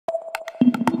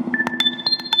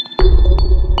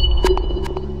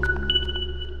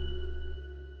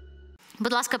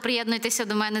Будь ласка, приєднуйтеся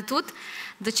до мене тут.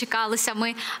 Дочекалися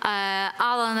ми.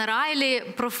 Алан Райлі,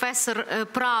 професор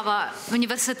права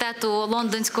університету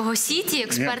Лондонського Сіті,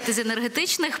 експерт із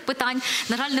енергетичних питань.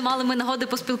 На жаль, не мали ми нагоди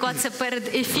поспілкуватися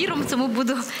перед ефіром, тому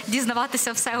буду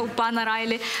дізнаватися все у пана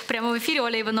Райлі прямо в ефірі.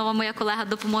 Оля Іванова, моя колега,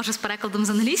 допоможе з перекладом з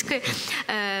англійської.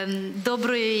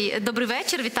 Добрий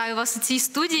вечір, вітаю вас у цій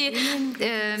студії.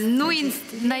 Ну і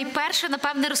найперше,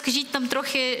 напевне, розкажіть нам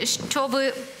трохи, що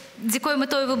ви... З якою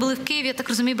метою ви були в Києві, я так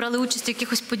розумію, брали участь у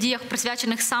якихось подіях,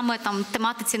 присвячених саме там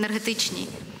тематиці енергетичній?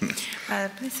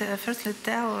 Please, firstly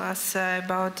tell us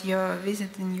about your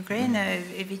visit in Ukraine,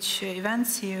 which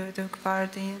events you took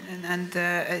part in, and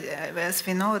as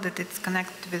we know that it's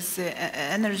connected with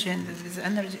energy and with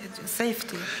energy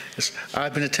safety. Yes.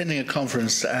 I've been attending a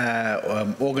conference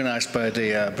organized by the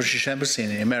British Embassy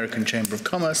and the American Chamber of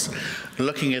Commerce,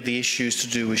 looking at the issues to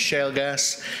do with shale gas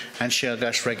and shale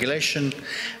gas regulation,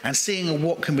 and seeing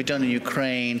what can be done in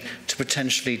Ukraine to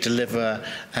potentially deliver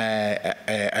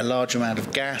a large amount of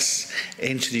gas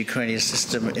into the Ukrainian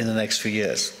system in the next few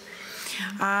years.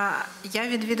 Я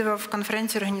відвідував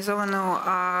конференцію, організовану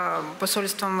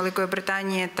посольством Великої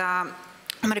Британії та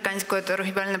Американською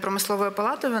торгівельно-промисловою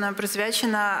палатою. Вона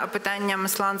присвячена питанням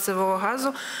сланцевого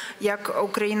газу, як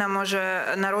Україна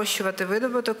може нарощувати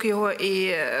видобуток його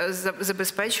і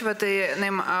забезпечувати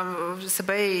ним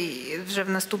себе вже в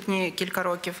наступні кілька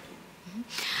років.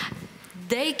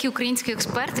 Деякі українські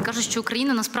експерти кажуть, що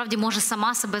Україна насправді може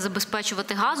сама себе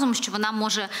забезпечувати газом, що вона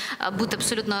може бути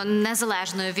абсолютно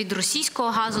незалежною від російського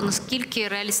газу. Наскільки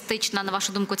реалістична, на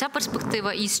вашу думку, ця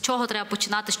перспектива і з чого треба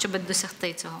починати, щоб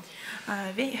досягти цього?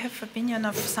 We have opinion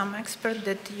of some experts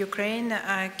that Ukraine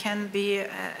can be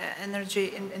energy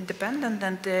independent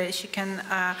and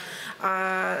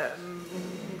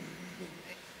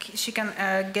she can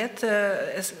get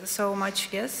so much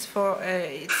gas for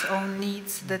its own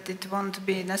needs that it won't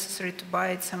be necessary to buy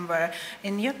it somewhere.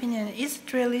 In your opinion, is it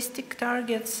realistic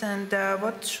targets, and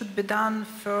what should be done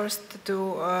first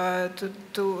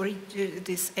to reach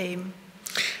this aim?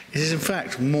 It is in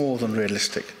fact more than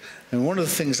realistic. And one of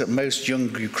the things that most young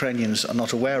Ukrainians are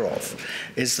not aware of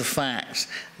is the fact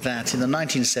that in the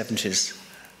 1970s,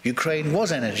 Ukraine was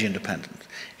energy independent.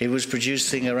 It was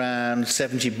producing around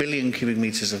 70 billion cubic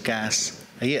meters of gas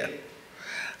a year.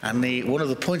 And one of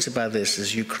the points about this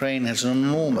is Ukraine has an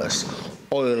enormous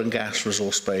oil and gas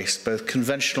resource base, both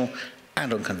conventional and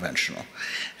unconventional.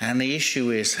 And the issue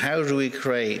is, how do we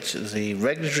create the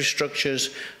regulatory structures,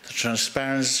 the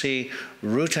transparency,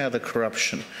 root out the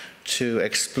corruption to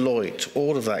exploit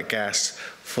all of that gas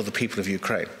for the people of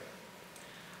Ukraine?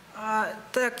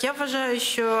 Так, я вважаю,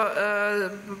 що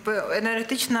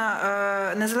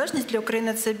енергетична незалежність для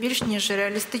України – це більш ніж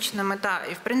реалістична мета.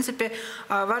 І, в принципі,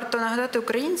 варто нагадати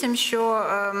українцям, що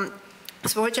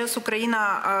свого часу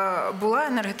Україна була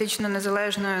енергетично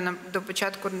незалежною до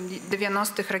початку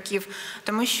 90-х років,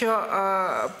 тому що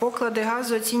поклади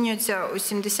газу оцінюються у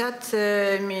 70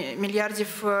 мільярдів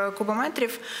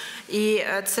кубометрів, і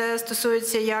це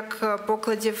стосується як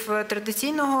покладів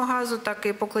традиційного газу, так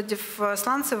і покладів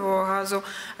сланцевого газу.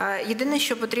 Єдине,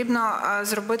 що потрібно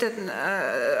зробити,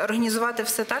 організувати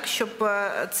все так, щоб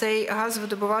цей газ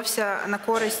видобувався на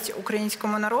користь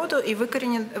українському народу і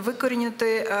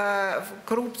викорінити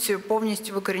корупцію,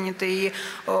 повністю викорінити її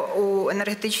у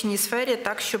енергетичній сфері,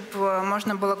 так, щоб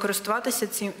можна було користуватися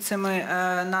цими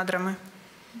надрами.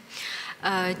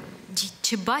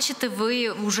 Чи бачите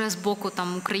ви вже з боку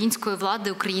там української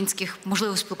влади, українських,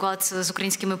 можливо, спілкуватися з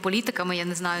українськими політиками, я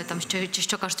не знаю, там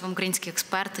що кажуть вам українські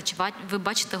експерти, чи ви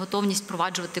бачите готовність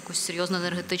впроваджувати якусь серйозну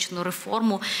енергетичну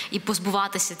реформу і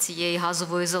позбуватися цієї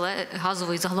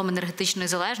газової загалом енергетичної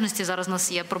залежності? Зараз у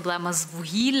нас є проблема з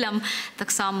вугіллям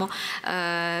так само.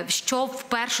 Що в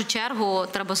першу чергу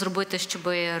треба зробити, щоб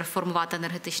реформувати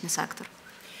енергетичний сектор?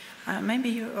 Maybe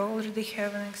you already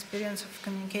have an experience of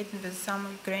communicating with some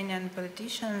Ukrainian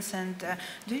politicians, and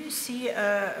do you see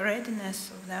readiness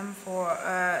of them for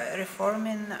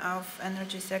reforming of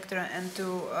energy sector and to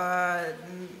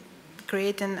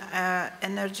creating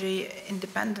energy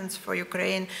independence for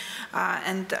Ukraine?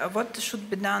 And what should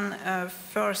be done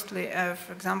firstly?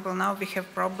 For example, now we have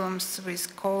problems with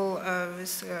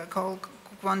coal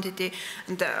quantity,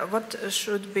 and what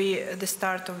should be the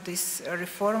start of this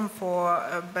reform for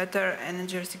better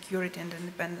energy security and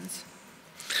independence?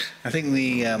 I think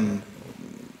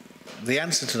the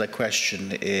answer to that question,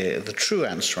 the true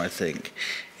answer, I think,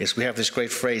 is we have this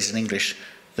great phrase in English: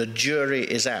 the jury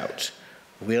is out.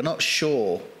 We are not sure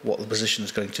what the position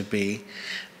is going to be.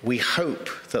 We hope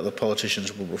that the politicians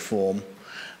will reform,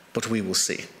 but we will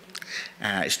see.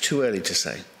 It's too early to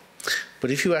say. But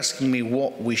if you're asking me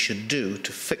what we should do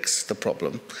to fix the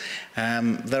problem,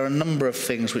 there are a number of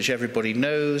things which everybody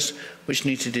knows, which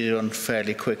need to be done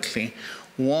fairly quickly.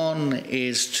 One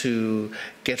is to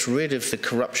get rid of the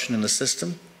corruption in the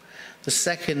system. The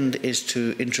second is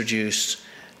to introduce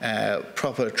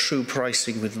proper, true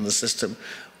pricing within the system.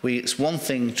 It's one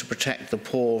thing to protect the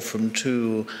poor from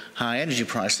too high energy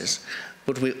prices,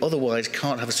 but we otherwise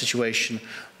can't have a situation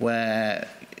where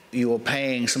you are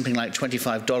paying something like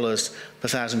 $25 per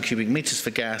 1,000 cubic meters for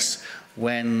gas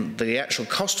when the actual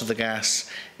cost of the gas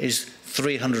is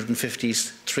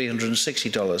 $350,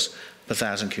 $360 per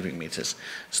 1,000 cubic meters.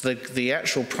 So the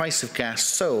actual price of gas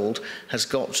sold has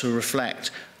got to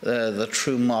reflect the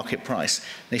true market price.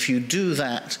 And if you do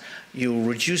that, you'll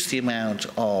reduce the amount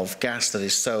of gas that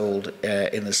is sold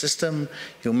in the system.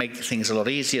 You'll make things a lot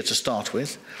easier to start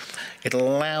with.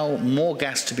 It'll allow more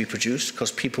gas to be produced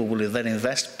because people will then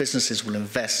invest, businesses will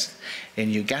invest in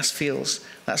new gas fields.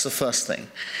 That's the first thing.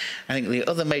 I think the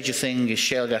other major thing is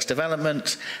shale gas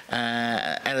development,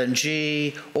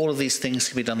 LNG, all of these things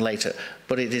can be done later.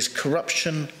 But it is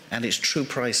corruption and it's true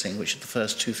pricing, which are the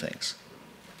first two things.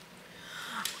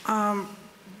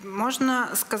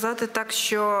 Можна сказати так,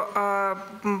 що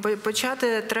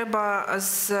почати треба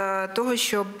з того,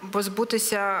 щоб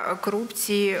позбутися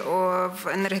корупції в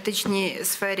енергетичній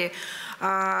сфері.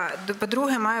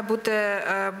 По-друге, має бути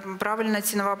правильна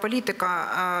цінова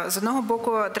політика. З одного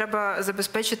боку, треба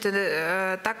забезпечити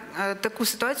таку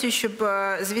ситуацію, щоб,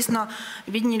 звісно,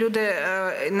 бідні люди,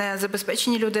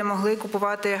 незабезпечені люди могли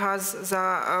купувати газ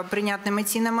за прийнятними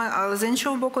цінами, але з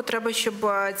іншого боку, треба, щоб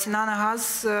ціна на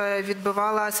газ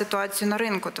відбивала ситуацію на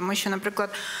ринку. Тому що, наприклад,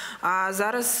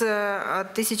 зараз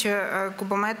 1000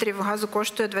 кубометрів газу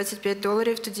коштує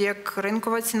 $25, тоді як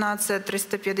ринкова ціна – це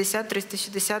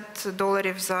 $350-360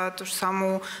 за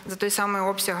той самий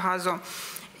обсяг газу.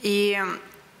 І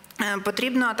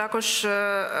потрібно також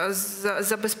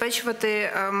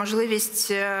забезпечувати можливість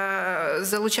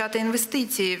залучати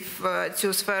інвестиції в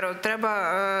цю сферу.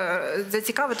 Треба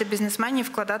зацікавити бізнесменів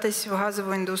вкладатись в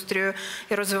газову індустрію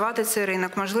і розвивати цей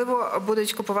ринок. Можливо,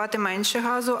 будуть купувати менше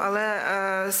газу,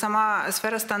 але сама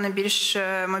сфера стане більш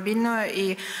мобільною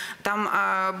і там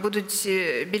будуть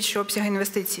більші обсяги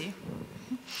інвестицій.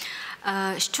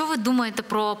 Що ви думаєте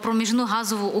про проміжну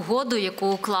газову угоду, яку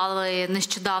уклали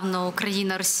нещодавно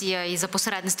Україна, Росія і за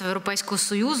посередництва Європейського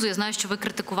Союзу? Я знаю, що ви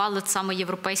критикували саме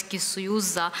Європейський Союз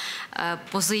за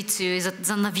позицію і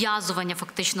за нав'язування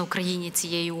фактично Україні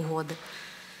цієї угоди.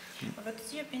 What is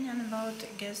your opinion about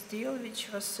a gas deal which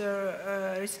was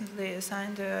recently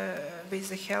signed with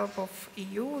the help of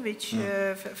EU, which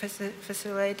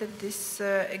facilitated this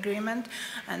agreement?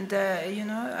 And you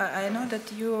know, I know that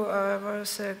you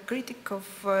was a critic of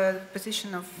the position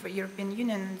of European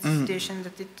Union institution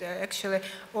that it actually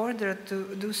ordered to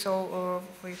do so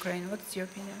for Ukraine. What's your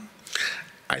opinion?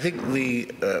 I think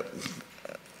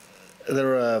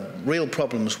there are real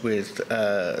problems with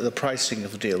the pricing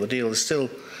of the deal. The deal is still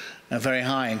very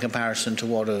high in comparison to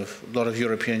what a lot of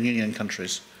European Union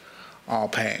countries are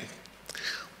paying.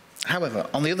 However,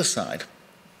 on the other side,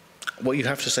 what you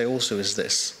have to say also is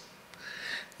this,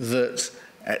 that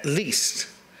at least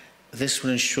this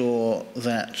will ensure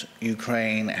that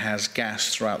Ukraine has gas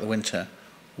throughout the winter,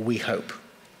 we hope.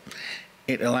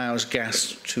 It allows gas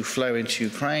to flow into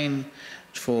Ukraine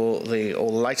for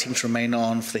all the lighting to remain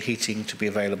on, for the heating to be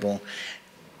available.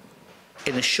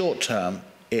 In the short term,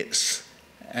 it's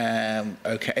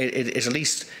okay. At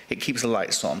least it keeps the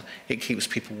lights on. It keeps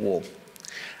people warm.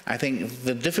 I think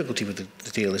the difficulty with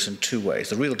the deal is in two ways,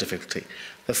 the real difficulty.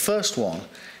 The first one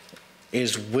is,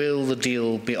 will the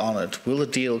deal be honoured? Will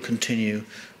the deal continue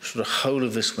for the whole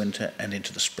of this winter and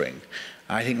into the spring?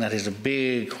 I think that is a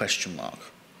big question mark.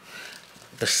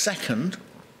 The second,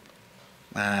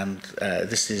 and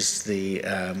this is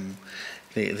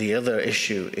the other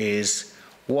issue, is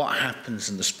what happens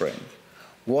in the spring?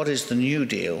 What is the new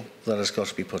deal that has got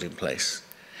to be put in place?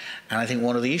 And I think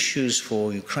one of the issues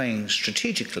for Ukraine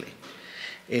strategically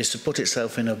is to put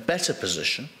itself in a better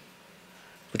position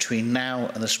between now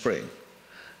and the spring.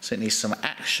 So it needs some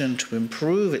action to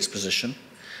improve its position,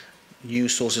 new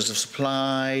sources of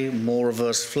supply, more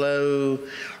reverse flow,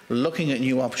 looking at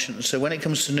new options. So when it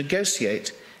comes to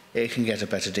negotiate, it can get a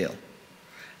better deal.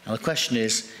 Now the question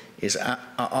is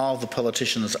are the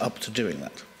politicians up to doing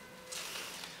that?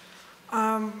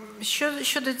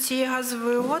 Щодо цієї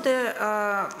газової угоди,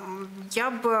 я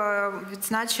б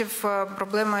відзначив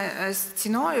проблеми з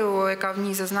ціною, яка в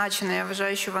ній зазначена. Я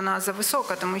вважаю, що вона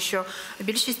зависока, тому що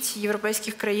більшість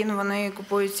європейських країн, вони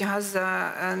купують газ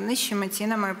за нижчими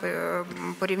цінами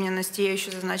порівняно з тією,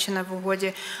 що зазначена в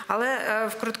угоді. Але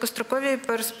в короткостроковій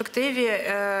перспективі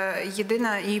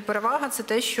єдина її перевага – це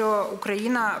те, що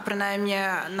Україна, принаймні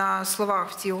на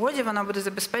словах в цій угоді, вона буде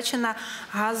забезпечена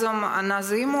газом на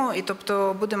зиму, і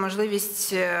тобто буде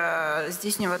можливість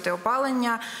здійснювати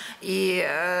опалення, і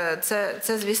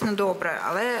це, звісно, добре.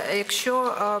 Але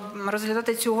якщо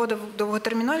розглядати цю угоду в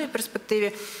довготерміновій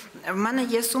перспективі, в мене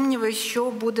є сумніви,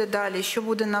 що буде далі, що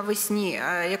буде навесні,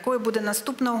 якою буде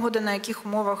наступна угода, на яких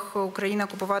умовах Україна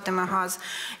купуватиме газ.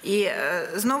 І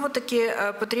знову-таки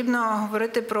потрібно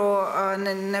говорити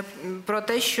про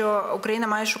те, що Україна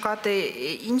має шукати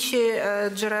інші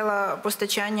джерела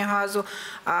постачання газу,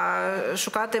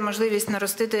 шукати можливість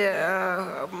наростити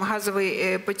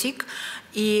газовий потік.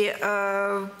 І,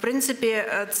 в принципі,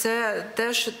 це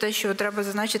теж те, що треба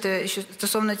зазначити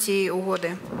стосовно цієї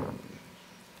угоди.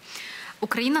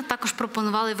 Україна також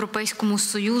пропонувала Європейському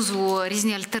Союзу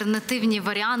різні альтернативні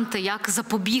варіанти, як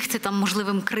запобігти там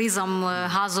можливим кризам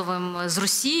газовим з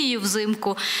Росією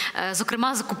взимку.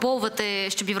 Зокрема, закуповувати,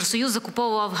 щоб Євросоюз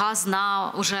закуповував газ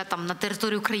уже там на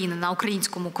території України, на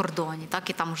українському кордоні, так,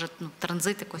 і там вже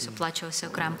транзит якось оплачувався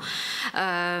окремо.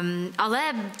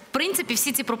 Але, в принципі,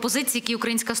 всі ці пропозиції, які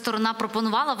українська сторона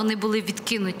пропонувала, вони були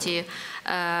відкинуті.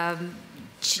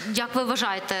 Як ви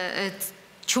вважаєте,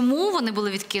 чому вони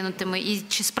були відкинутими, і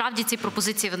чи справді ці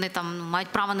пропозиції вони там мають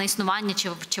право на існування,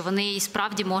 чи вони і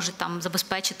справді можуть там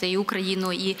забезпечити і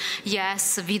Україну, і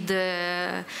ЄС від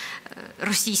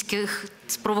російських,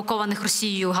 спровокованих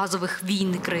Росією газових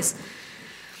війн і криз?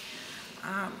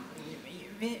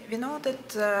 We know that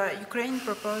Ukraine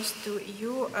proposed to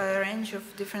EU a range of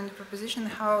different propositions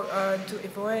how to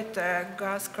avoid a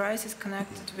gas crisis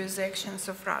connected with the actions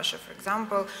of Russia. For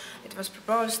example, it was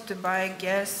proposed to buy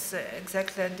gas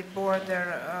exactly at the border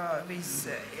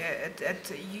at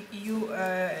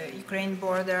EU-Ukraine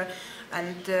border,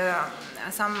 and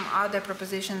some other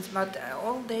propositions, but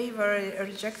all they were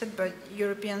rejected by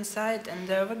European side. And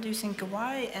what do you think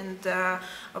why? And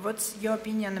what's your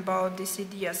opinion about these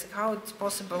ideas? How it's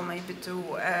possible maybe to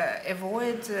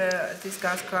avoid this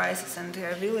gas crisis, and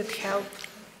will it help?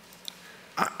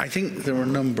 I think there are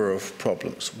a number of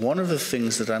problems. One of the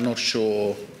things that I'm not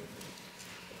sure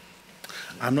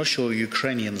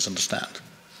Ukrainians understand,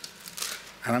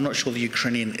 and I'm not sure the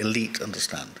Ukrainian elite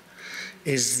understand,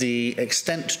 is the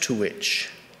extent to which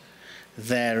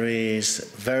there is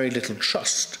very little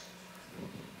trust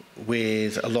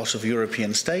with a lot of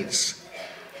European states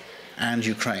and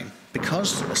Ukraine,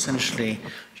 because essentially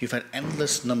you've had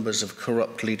endless numbers of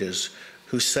corrupt leaders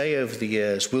who say over the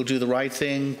years, we'll do the right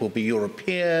thing, we'll be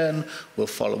European,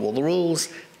 we'll follow all the rules,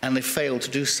 and they fail to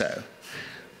do so.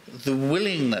 The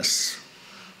willingness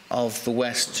of the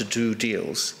West to do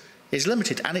deals is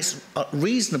limited, and it's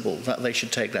reasonable that they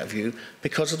should take that view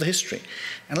because of the history.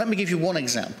 And let me give you one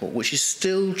example, which is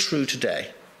still true today.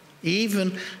 Even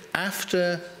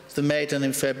after the Maidan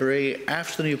in February,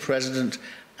 after the new president,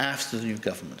 after the new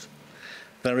government,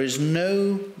 there is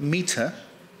no meter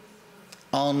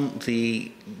on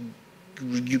the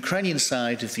Ukrainian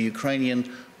side of the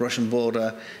Ukrainian-Russian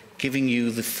border giving you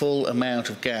the full amount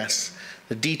of gas,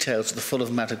 the details of the full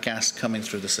amount of gas coming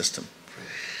through the system.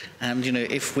 And, you know,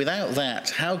 if without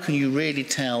that, how can you really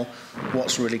tell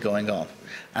what's really going on?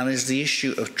 And there's the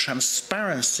issue of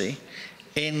transparency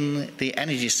in the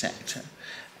energy sector.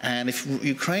 And if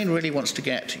Ukraine really wants to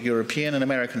get European and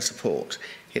American support,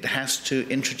 it has to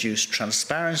introduce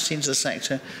transparency into the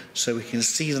sector so we can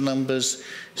see the numbers,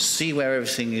 see where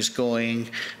everything is going,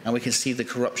 and we can see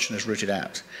the corruption is rooted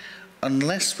out.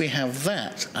 Unless we have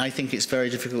that, I think it's very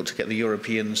difficult to get the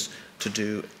Europeans to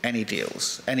do any deals,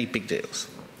 any big deals.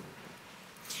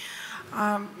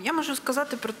 Я можу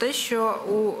сказати про те, що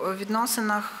у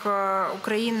відносинах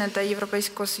України та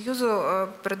Європейського Союзу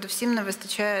передусім не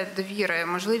вистачає довіри.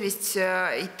 Можливість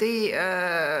йти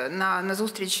на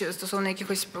зустріч стосовно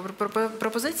якихось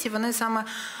пропозицій, вона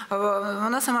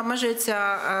саме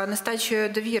обмежується нестачею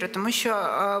довіри, тому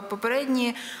що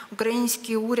попередні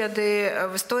українські уряди,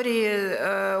 в історії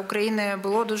України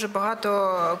було дуже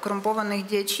багато корумпованих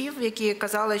діячів, які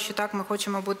казали, що так, ми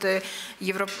хочемо бути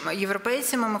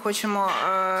європейцями, ми хочемо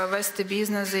хочемо вести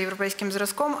бізнес за європейським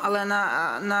зразком, але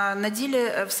на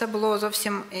ділі все було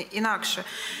зовсім інакше.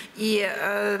 І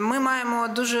ми маємо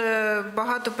дуже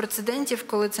багато прецедентів,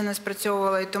 коли це не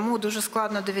спрацьовувало, і тому дуже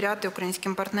складно довіряти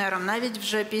українським партнерам. Навіть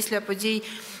вже після подій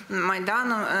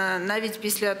Майдану, навіть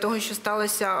після того, що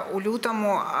сталося у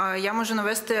лютому, я можу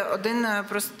навести один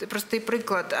простий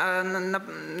приклад.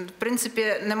 В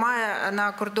принципі, немає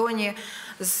на кордоні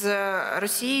з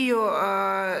Росією,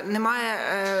 немає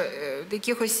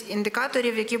якихось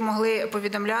індикаторів, які б могли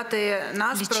повідомляти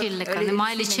нас лічильника.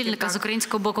 Немає лічильника з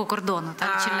українського боку кордону,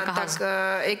 лічильника газу.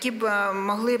 Які б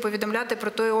могли повідомляти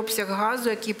про той обсяг газу,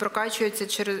 який прокачується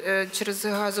через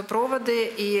газопроводи,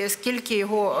 і скільки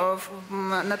його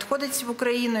надходить в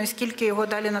Україну, і скільки його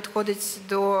далі надходить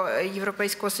до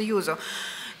Європейського Союзу.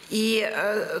 І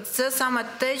це саме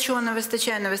те, чого не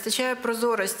вистачає. Не вистачає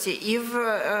прозорості. І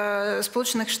в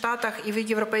Сполучених Штатах, і в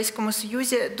Європейському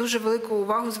Союзі дуже велику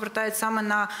увагу звертають саме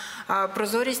на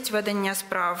прозорість ведення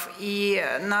справ і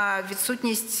на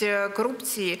відсутність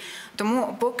корупції.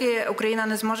 Тому поки Україна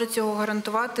не зможе цього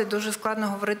гарантувати, дуже складно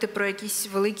говорити про якісь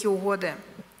великі угоди.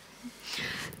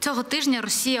 Цього тижня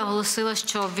Росія оголосила,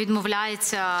 що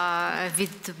відмовляється від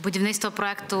будівництва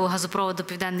проекту газопроводу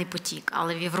 «Південний потік».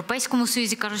 Але в Європейському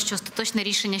Союзі кажуть, що остаточне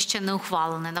рішення ще не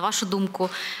ухвалене. На вашу думку,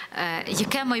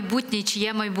 яке майбутнє, чи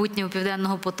є майбутнє у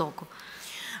 «Південного потоку»?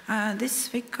 This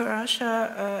week, Russia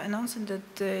announced that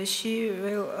she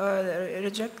will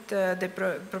reject the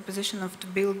proposition of to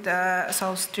build the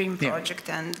South Stream project,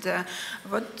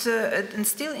 and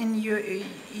still in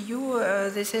EU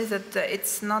they say that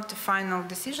it's not a final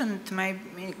decision. It may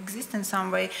exist in some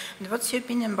way. And what's your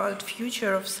opinion about the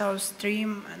future of South Stream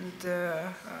and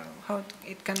how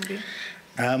it can be?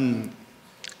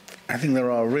 I think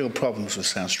there are real problems with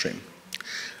South Stream.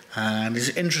 And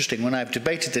it's interesting, when I've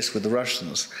debated this with the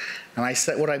Russians, and I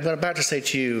said, what I'm about to say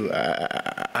to you,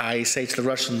 I say to the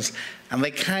Russians, and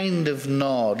they kind of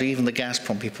nod, even the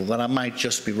Gazprom people, that I might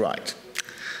just be right.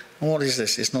 And what is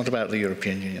this? It's not about the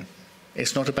European Union.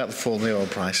 It's not about the fall in the oil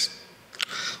price.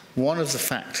 One of the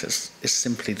factors is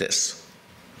simply this.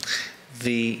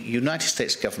 The United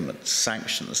States government's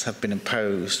sanctions have been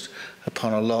imposed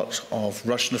upon a lot of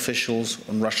Russian officials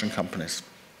and Russian companies.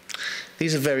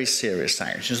 These are very serious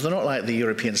sanctions. They're not like the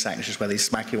European sanctions where they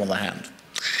smack you on the hand.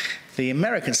 The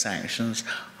American sanctions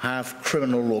have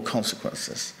criminal law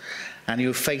consequences. And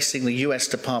you're facing the US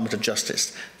Department of Justice,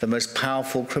 the most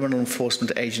powerful criminal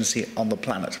enforcement agency on the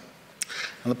planet.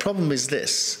 And the problem is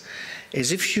this,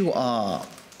 is if you are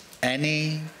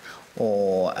Eni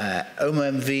or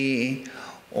OMV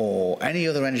or any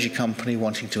other energy company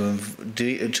wanting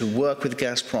to work with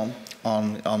Gazprom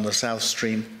on the South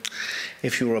Stream,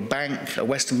 if you're a bank, a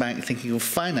Western bank thinking of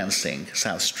financing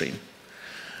South Stream,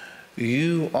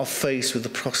 you are faced with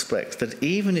the prospect that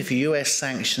even if US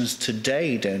sanctions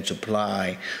today don't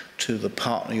apply to the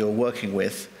partner you're working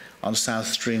with on South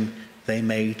Stream, they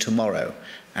may tomorrow,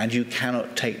 and you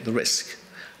cannot take the risk.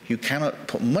 You cannot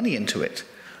put money into it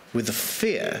with the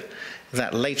fear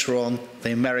that later on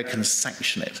the Americans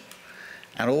sanction it,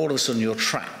 and all of a sudden you're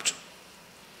trapped.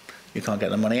 You can't get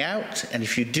the money out, and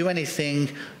if you do anything,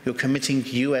 you're committing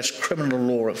US criminal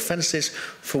law offenses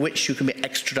for which you can be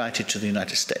extradited to the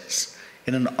United States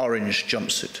in an orange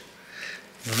jumpsuit.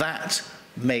 That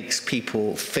makes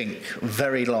people think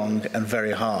very long and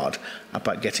very hard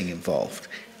about getting involved.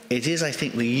 It is, I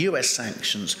think, the US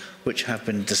sanctions which have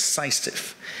been decisive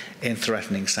in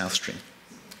threatening South Stream.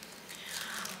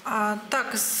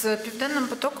 Так, з Південним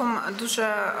потоком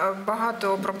дуже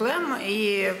багато проблем,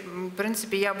 і, в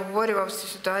принципі, я обговорював цю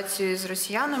ситуацію з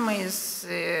росіянами, і з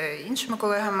іншими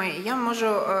колегами, і я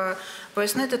можу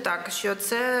пояснити так, що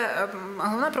це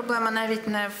головна проблема навіть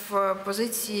не в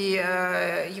позиції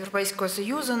Європейського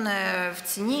Союзу, не в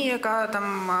ціні, яка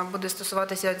там буде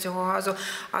стосуватися цього газу,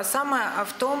 а саме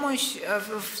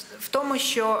в тому,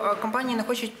 що компанії не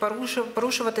хочуть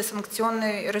порушувати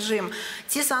санкціонний режим.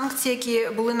 Ці санкції,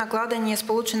 які були накладені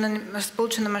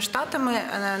Сполученими Штатами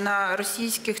на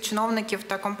російських чиновників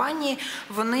та компанії,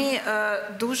 вони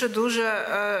дуже-дуже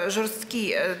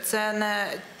жорсткі. Це не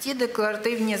ті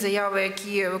декларативні заяви,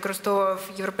 які використовував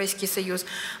Європейський Союз.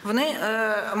 Вони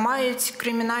мають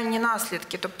кримінальні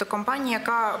наслідки. Тобто компанія,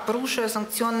 яка порушує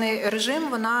санкціонний режим,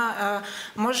 вона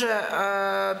може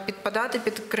підпадати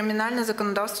під кримінальне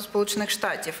законодавство Сполучених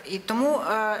Штатів. І тому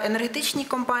енергетичні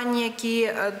компанії,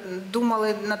 які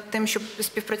думали над тим, щоб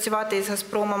співпрацювати із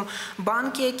 «Газпромом»,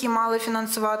 банки, які мали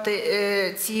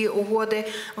фінансувати ці угоди,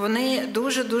 вони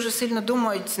дуже-дуже сильно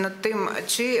думають над тим,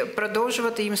 чи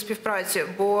продовжувати їм співпрацю.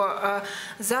 Бо то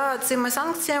за цими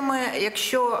санкціями,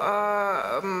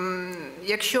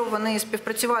 якщо вони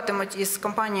співпрацюватимуть із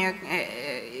компанією,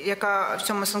 яка в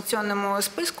цьому санкціонному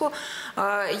списку,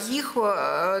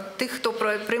 тих, хто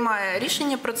приймає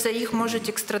рішення про це, їх можуть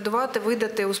екстрадувати,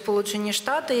 видати у Сполучені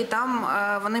Штати, і там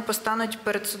вони постануть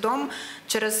перед судом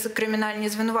через кримінальні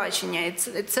звинувачення.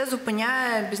 І це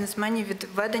зупиняє бізнесменів від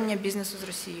ведення бізнесу з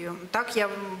Росією. Так я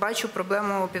бачу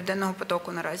проблему Південного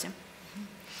потоку наразі.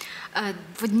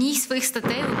 В одній з своїх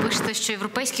статей ви пишете, що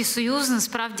Європейський Союз,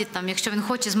 насправді, якщо він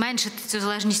хоче зменшити цю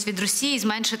залежність від Росії,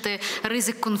 зменшити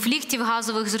ризик конфліктів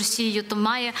газових з Росією, то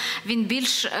має він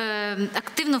більш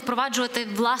активно впроваджувати,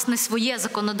 власне, своє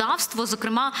законодавство,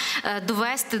 зокрема,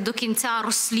 довести до кінця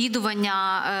розслідування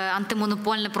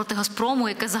антимонопольне проти «Газпрому»,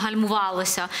 яке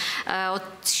загальмувалося. От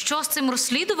що з цим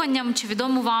розслідуванням? Чи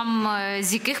відомо вам,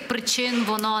 з яких причин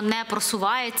воно не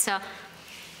просувається?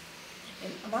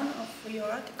 In one of your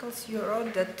articles, you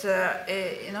wrote that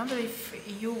in order if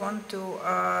you want to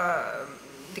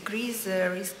decrease the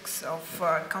risks of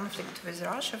conflict with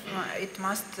Russia, it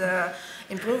must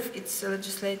improve its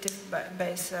legislative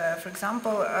base. For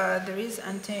example, there is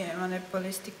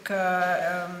anti-monopolistic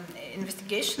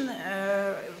investigation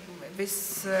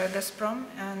with Gazprom,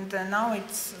 and now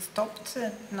it's stopped.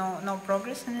 No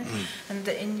progress in it. And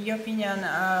in your opinion,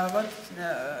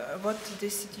 what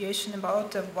this situation about?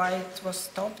 Why it was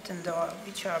stopped, and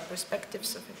which are perspectives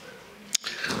of it?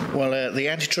 Well, the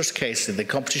antitrust case, the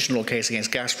competition law case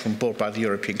against Gazprom brought by the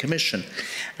European Commission,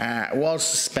 was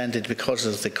suspended because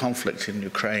of the conflict in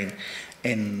Ukraine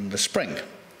in the spring.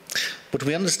 But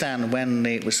we understand when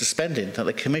it was suspended that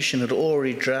the Commission had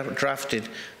already drafted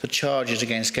the charges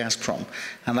against Gazprom.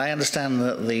 And I understand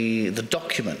that the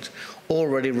document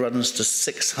already runs to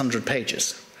 600 pages.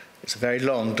 It's a very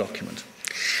long document.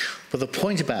 But the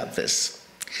point about this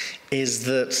is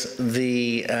that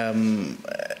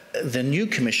the new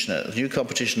commissioner, the new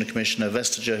competition commissioner,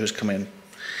 Vestager, who's come in,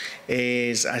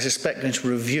 is, I suspect, going to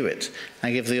review it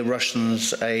and give the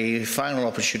Russians a final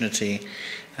opportunity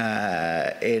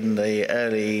in the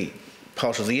early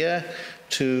part of the year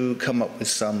to come up with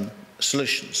some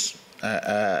solutions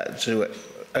to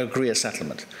agree a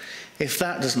settlement. If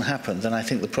that doesn't happen, then I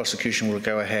think the prosecution will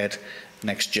go ahead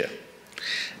next year.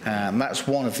 That's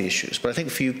one of the issues. But I think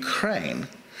for Ukraine,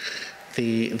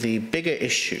 the bigger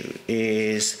issue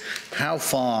is how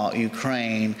far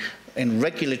Ukraine, in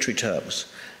regulatory terms,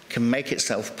 can make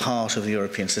itself part of the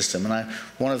European system. And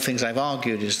one of the things I've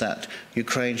argued is that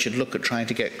Ukraine should look at trying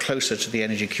to get closer to the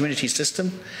energy community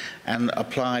system and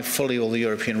apply fully all the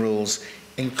European rules,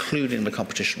 including the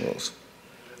competition rules.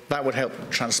 That would help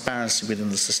transparency within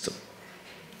the system.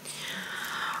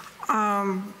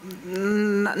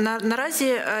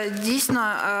 Наразі дійсно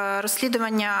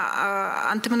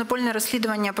антимонопольне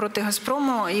розслідування проти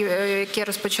 «Газпрому», яке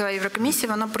розпочала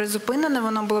Єврокомісія,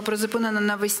 воно було призупинено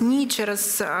навесні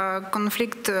через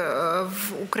конфлікт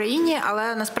в Україні,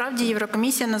 але насправді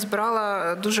Єврокомісія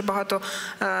назбирала дуже багато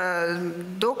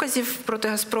доказів проти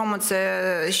 «Газпрому»,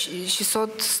 це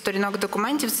 600 сторінок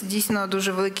документів, це дійсно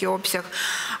дуже великий обсяг.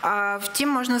 Втім,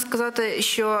 можна сказати,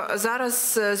 що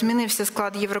зараз змінився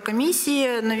склад Єврокомісії,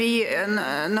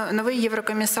 новий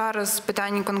єврокомісар з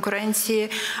питань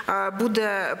конкуренції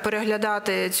буде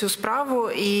переглядати цю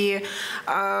справу, і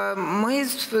ми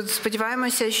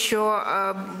сподіваємося, що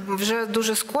вже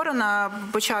дуже скоро, на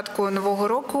початку нового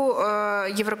року,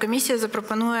 Єврокомісія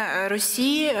запропонує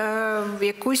Росії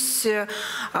якусь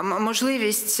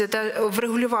можливість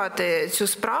врегулювати цю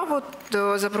справу,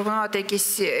 запропонувати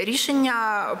якісь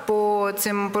рішення по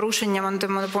цим порушенням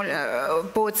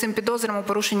по цим підозрам у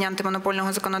порушенні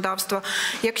антимонопольного законодавства.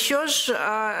 Якщо ж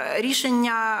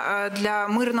рішення для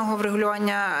мирного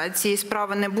врегулювання цієї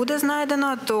справи не буде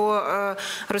знайдено, то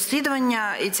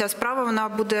розслідування і ця справа вона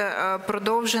буде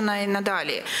продовжена і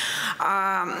надалі.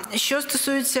 Що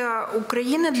стосується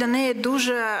України, для неї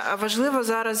дуже важливо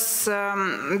зараз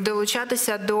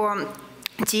долучатися до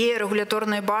тієї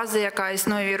регуляторної бази, яка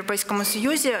існує в Європейському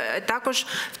Союзі, також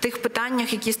в тих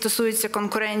питаннях, які стосуються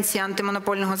конкуренції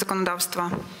антимонопольного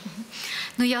законодавства.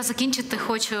 Я закінчити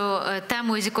хочу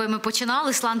темою, з якої ми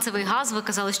починали, сланцевий газ. Ви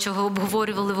казали, що ви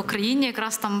обговорювали в Україні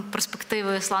якраз там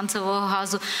перспективи сланцевого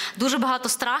газу. Дуже багато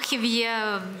страхів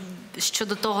є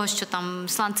щодо того, що там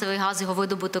сланцевий газ, його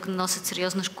видобуток наносить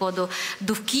серйозну шкоду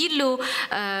довкіллю.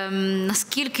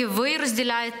 Наскільки ви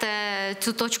розділяєте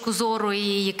цю точку зору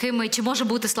і чи може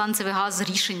бути сланцевий газ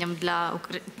рішенням для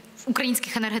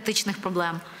українських енергетичних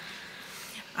проблем?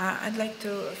 I'd like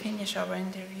to finish our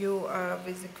interview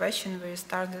with the question we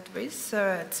started with.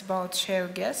 It's about shale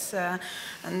gas.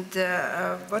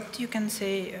 What you can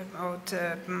say about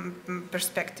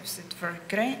perspectives for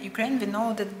Ukraine? We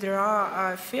know that there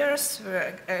are fears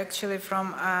actually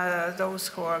from those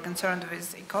who are concerned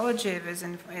with ecology, with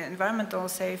environmental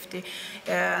safety,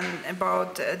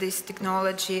 about this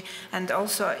technology. And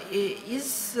also,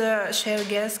 is shale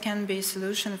gas can be a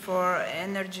solution for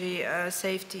energy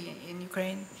safety in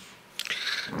Ukraine?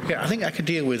 Yeah, I think I can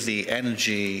deal with the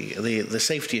energy, the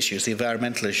safety issues, the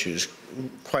environmental issues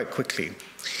quite quickly.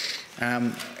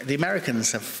 The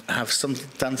Americans have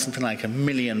done something like 1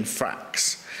 million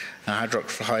fracks,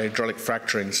 hydraulic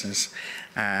fracturing since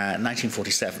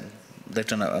 1947. They've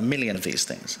done 1 million of these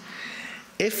things.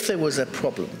 If there was a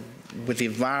problem with the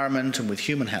environment and with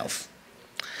human health,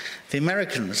 the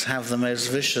Americans have the most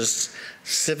vicious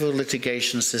civil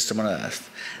litigation system on earth,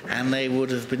 and they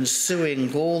would have been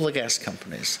suing all the gas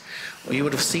companies. Or you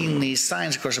would have seen these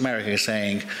signs across America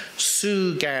saying,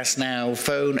 "Sue gas now,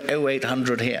 phone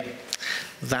 0800 here."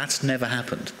 That never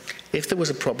happened. If there was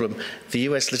a problem, the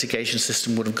US litigation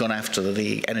system would have gone after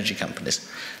the energy companies.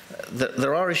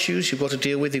 There are issues you've got to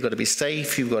deal with. You've got to be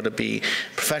safe, you've got to be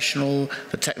professional,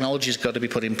 the technology's got to be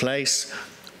put in place.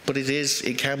 But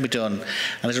it can be done.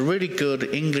 And there's a really good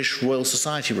English Royal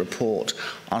Society report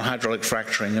on hydraulic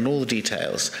fracturing and all the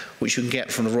details, which you can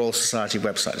get from the Royal Society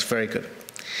website. It's very good.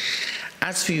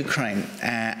 As for Ukraine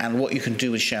and what you can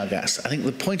do with shale gas, I think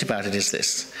the point about it is this,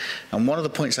 and one of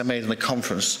the points I made in the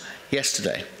conference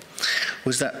yesterday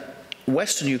was that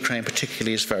Western Ukraine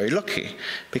particularly is very lucky,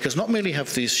 because not merely have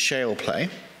these shale play,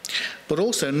 but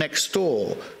also next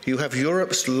door, you have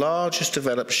Europe's largest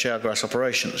developed shale gas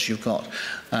operations. You've got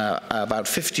about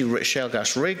 50 shale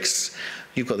gas rigs.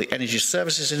 You've got the energy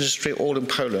services industry all in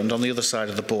Poland on the other side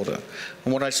of the border.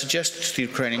 And what I suggested to the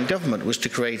Ukrainian government was to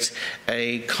create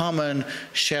a common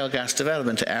shale gas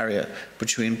development area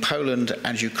between Poland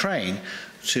and Ukraine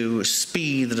to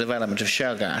speed the development of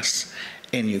shale gas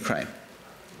in Ukraine.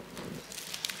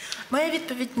 Моя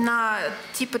відповідь на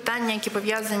ті питання, які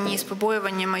пов'язані з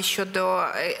побоюваннями щодо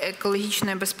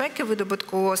екологічної безпеки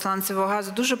видобутку сланцевого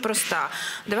газу, дуже проста.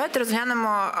 Давайте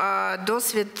розглянемо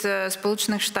досвід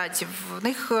Сполучених Штатів. В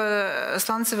них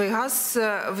сланцевий газ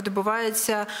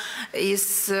видобувається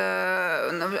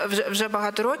вже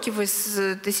багато років, із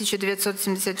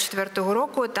 1974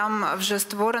 року. Там вже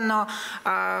створено,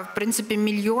 в принципі,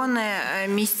 мільйони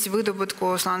місць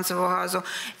видобутку сланцевого газу.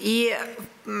 І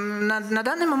на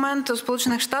даний момент у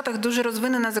Сполучених Штатах дуже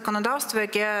розвинене законодавство,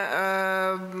 яке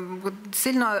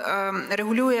сильно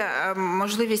регулює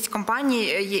можливість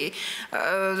компаній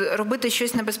робити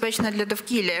щось небезпечне для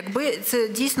довкілля. Якби це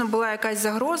дійсно була якась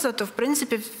загроза, то в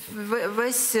принципі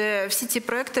всі ці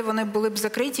проекти вони були б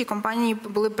закриті, компанії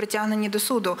були б притягнені до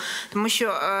суду. Тому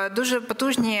що дуже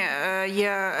потужні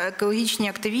є екологічні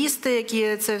активісти,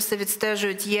 які це все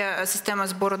відстежують, є система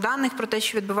збору даних про те,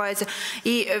 що відбувається.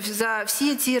 І за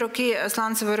всі ці роки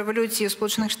сланцевої революції у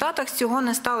Сполучених Штатах цього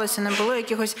не сталося, не було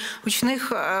якихось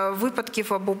гучних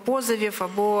випадків або позовів,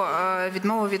 або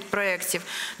відмови від проєктів.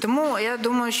 Тому я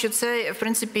думаю, що це, в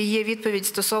принципі, є відповідь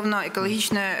стосовно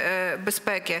екологічної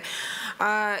безпеки.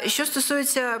 Що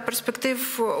стосується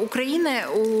перспектив України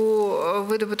у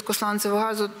видобутку сланцевого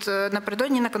газу,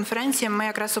 напередодні на конференції ми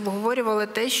якраз обговорювали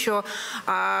те, що,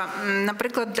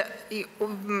 наприклад,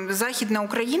 Західна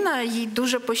Україна, їй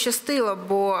дуже пощастило,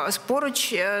 бо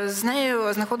поруч з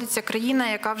нею знаходиться країна,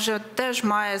 яка вже теж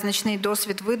має значний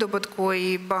досвід видобутку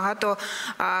і багато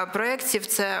проєктів,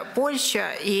 це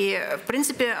Польща. І, в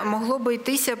принципі, могло би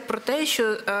йтися про те,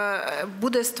 що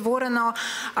буде створено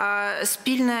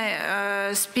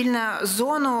спільну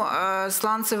зону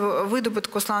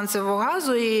видобутку сланцевого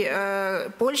газу, і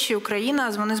Польща і Україна,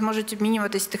 вони зможуть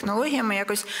обмінюватися технологіями,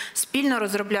 якось спільно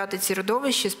розробляти ці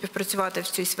родовища, співпрацювати в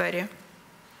цій сфері.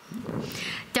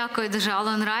 Дякую дуже.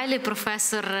 Алан Райлі,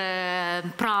 професор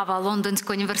права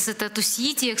Лондонського університету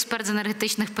Сіті, експерт з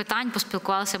енергетичних питань.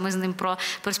 Поспілкувалися ми з ним про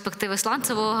перспективи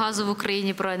сланцевого газу в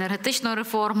Україні, про енергетичну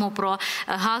реформу, про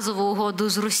газову угоду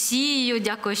з Росією.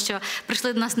 Дякую, що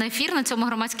прийшли до нас на ефір. На цьому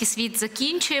 «Громадський світ»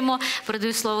 закінчуємо.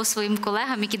 Передаю слово своїм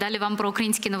колегам, які далі вам про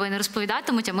українські новини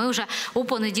розповідатимуть. А ми вже у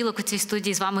понеділок у цій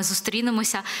студії з вами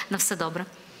зустрінемося. На все добре.